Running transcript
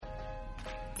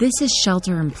This is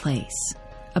Shelter in Place,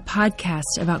 a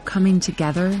podcast about coming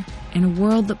together in a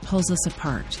world that pulls us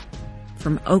apart.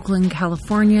 From Oakland,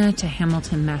 California to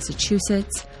Hamilton,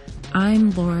 Massachusetts,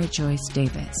 I'm Laura Joyce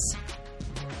Davis.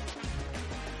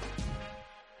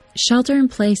 Shelter in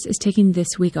Place is taking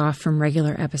this week off from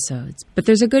regular episodes, but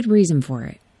there's a good reason for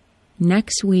it.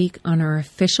 Next week, on our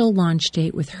official launch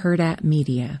date with Hurrdat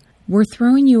Media, we're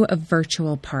throwing you a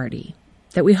virtual party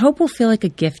that we hope will feel like a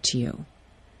gift to you.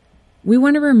 We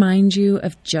want to remind you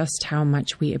of just how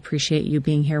much we appreciate you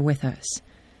being here with us,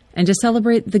 and to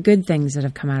celebrate the good things that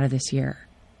have come out of this year.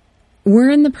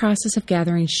 We're in the process of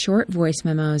gathering short voice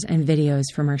memos and videos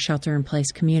from our Shelter in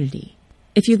Place community.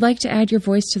 If you'd like to add your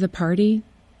voice to the party,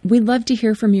 we'd love to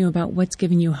hear from you about what's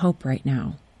giving you hope right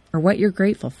now, or what you're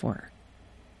grateful for.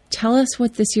 Tell us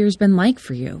what this year's been like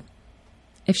for you.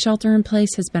 If Shelter in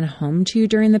Place has been a home to you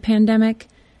during the pandemic,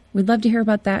 we'd love to hear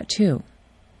about that too.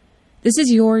 This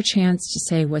is your chance to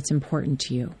say what's important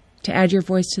to you, to add your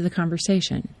voice to the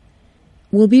conversation.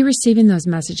 We'll be receiving those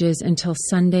messages until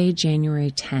Sunday,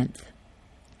 January 10th.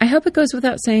 I hope it goes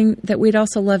without saying that we'd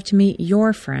also love to meet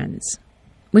your friends.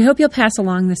 We hope you'll pass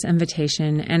along this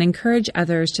invitation and encourage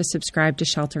others to subscribe to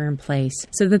Shelter in Place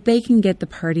so that they can get the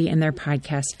party in their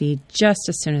podcast feed just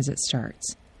as soon as it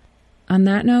starts. On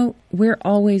that note, we're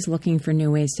always looking for new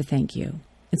ways to thank you.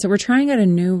 And so we're trying out a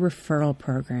new referral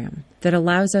program that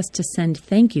allows us to send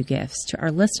thank you gifts to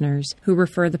our listeners who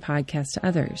refer the podcast to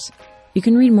others. You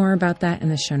can read more about that in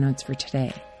the show notes for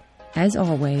today. As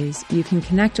always, you can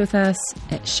connect with us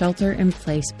at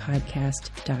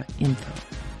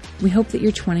shelterinplacepodcast.info. We hope that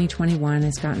your 2021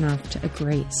 has gotten off to a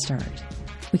great start.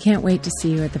 We can't wait to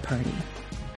see you at the party.